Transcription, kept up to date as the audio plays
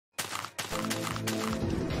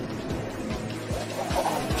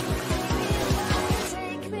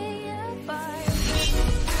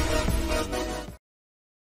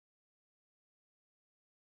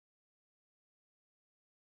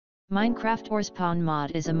Minecraft OreSpawn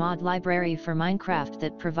Mod is a mod library for Minecraft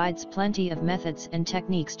that provides plenty of methods and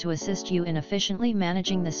techniques to assist you in efficiently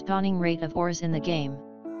managing the spawning rate of ores in the game.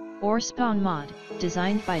 OreSpawn Mod,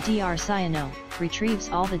 designed by DrCyano, retrieves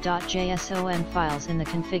all the .json files in the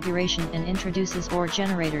configuration and introduces ore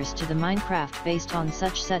generators to the Minecraft based on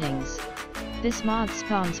such settings. This mod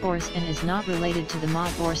spawns ores and is not related to the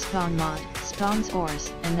mod OreSpawn Mod, spawns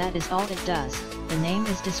ores, and that is all it does. The name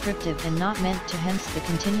is descriptive and not meant to, hence the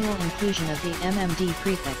continual inclusion of the MMD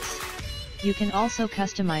prefix. You can also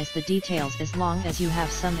customize the details as long as you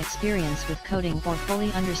have some experience with coding or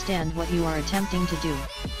fully understand what you are attempting to do.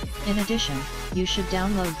 In addition, you should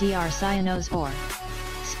download DrCyano's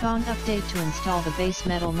OreSpawn update to install the base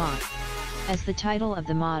metal mod, as the title of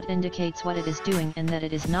the mod indicates what it is doing and that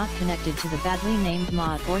it is not connected to the badly named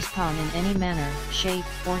mod OreSpawn in any manner, shape,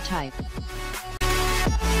 or type.